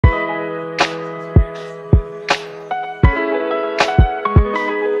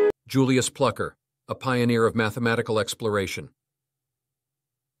Julius Plücker, a pioneer of mathematical exploration.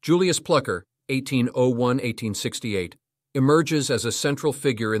 Julius Plücker, 1801–1868, emerges as a central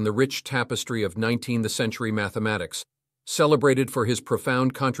figure in the rich tapestry of 19th century mathematics, celebrated for his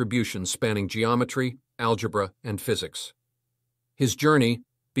profound contributions spanning geometry, algebra, and physics. His journey,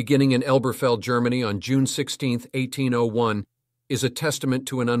 beginning in Elberfeld, Germany on June 16, 1801, is a testament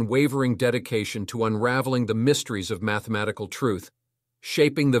to an unwavering dedication to unraveling the mysteries of mathematical truth,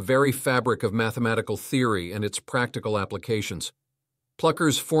 shaping the very fabric of mathematical theory and its practical applications.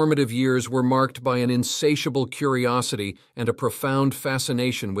 Plücker's formative years were marked by an insatiable curiosity and a profound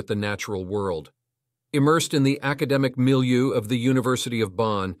fascination with the natural world. Immersed in the academic milieu of the University of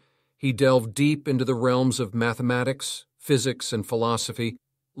Bonn, he delved deep into the realms of mathematics, physics, and philosophy,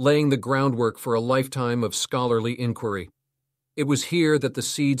 laying the groundwork for a lifetime of scholarly inquiry. It was here that the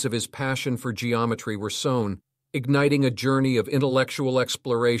seeds of his passion for geometry were sown, igniting a journey of intellectual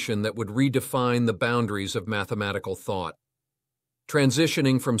exploration that would redefine the boundaries of mathematical thought.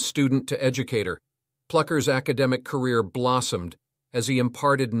 Transitioning from student to educator, Plücker's academic career blossomed as he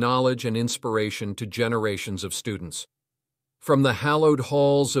imparted knowledge and inspiration to generations of students. From the hallowed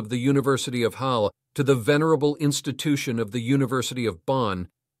halls of the University of Halle to the venerable institution of the University of Bonn,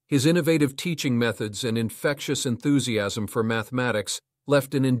 his innovative teaching methods and infectious enthusiasm for mathematics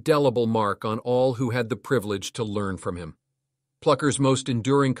left an indelible mark on all who had the privilege to learn from him. Plücker's most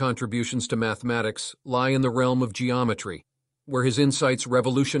enduring contributions to mathematics lie in the realm of geometry, where his insights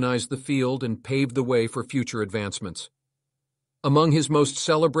revolutionized the field and paved the way for future advancements. Among his most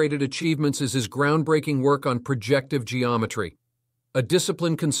celebrated achievements is his groundbreaking work on projective geometry, a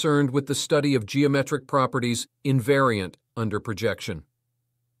discipline concerned with the study of geometric properties invariant under projection.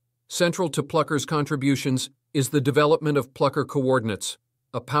 Central to Plücker's contributions is the development of Plücker coordinates,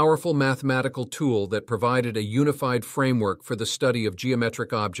 a powerful mathematical tool that provided a unified framework for the study of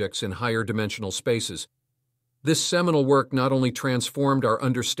geometric objects in higher dimensional spaces. This seminal work not only transformed our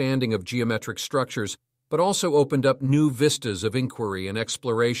understanding of geometric structures, but also opened up new vistas of inquiry and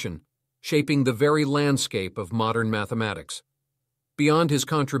exploration, shaping the very landscape of modern mathematics. Beyond his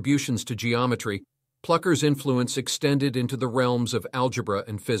contributions to geometry, Plücker's influence extended into the realms of algebra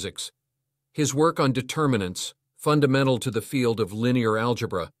and physics. His work on determinants, fundamental to the field of linear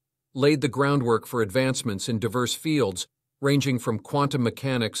algebra, laid the groundwork for advancements in diverse fields, ranging from quantum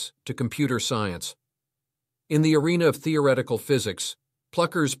mechanics to computer science. In the arena of theoretical physics,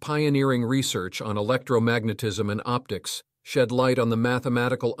 Plücker's pioneering research on electromagnetism and optics shed light on the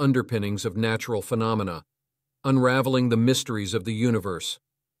mathematical underpinnings of natural phenomena, unraveling the mysteries of the universe.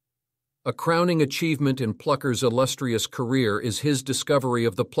 A crowning achievement in Plücker's illustrious career is his discovery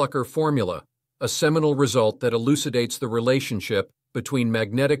of the Plücker formula, a seminal result that elucidates the relationship between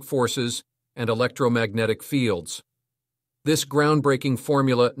magnetic forces and electromagnetic fields. This groundbreaking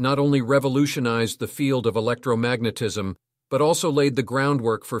formula not only revolutionized the field of electromagnetism, but also laid the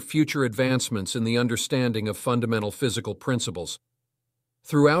groundwork for future advancements in the understanding of fundamental physical principles.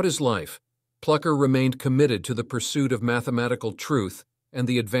 Throughout his life, Plücker remained committed to the pursuit of mathematical truth and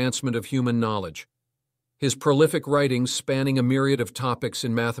the advancement of human knowledge. His prolific writings, spanning a myriad of topics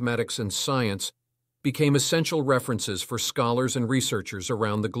in mathematics and science, became essential references for scholars and researchers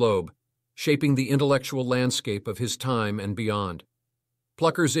around the globe, shaping the intellectual landscape of his time and beyond.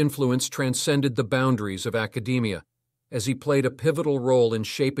 Plücker's influence transcended the boundaries of academia, as he played a pivotal role in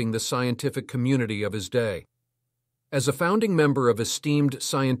shaping the scientific community of his day. As a founding member of esteemed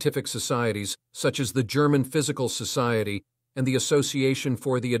scientific societies such as the German Physical Society and the Association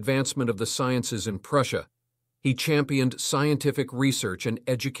for the Advancement of the Sciences in Prussia, he championed scientific research and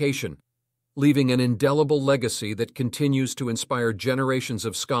education, leaving an indelible legacy that continues to inspire generations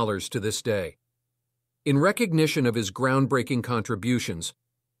of scholars to this day. In recognition of his groundbreaking contributions,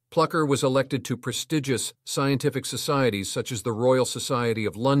 Plücker was elected to prestigious scientific societies such as the Royal Society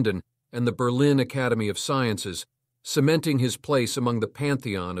of London and the Berlin Academy of Sciences, cementing his place among the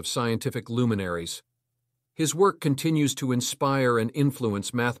pantheon of scientific luminaries. His work continues to inspire and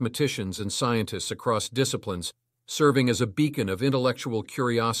influence mathematicians and scientists across disciplines, serving as a beacon of intellectual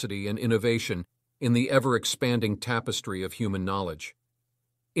curiosity and innovation in the ever-expanding tapestry of human knowledge.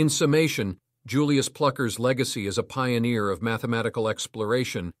 In summation, Julius Plücker's legacy as a pioneer of mathematical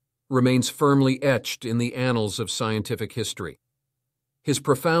exploration remains firmly etched in the annals of scientific history. His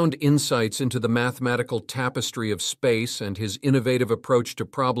profound insights into the mathematical tapestry of space and his innovative approach to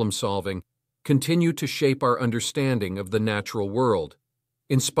problem-solving continue to shape our understanding of the natural world,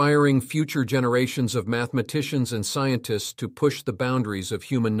 inspiring future generations of mathematicians and scientists to push the boundaries of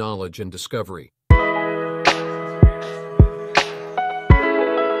human knowledge and discovery.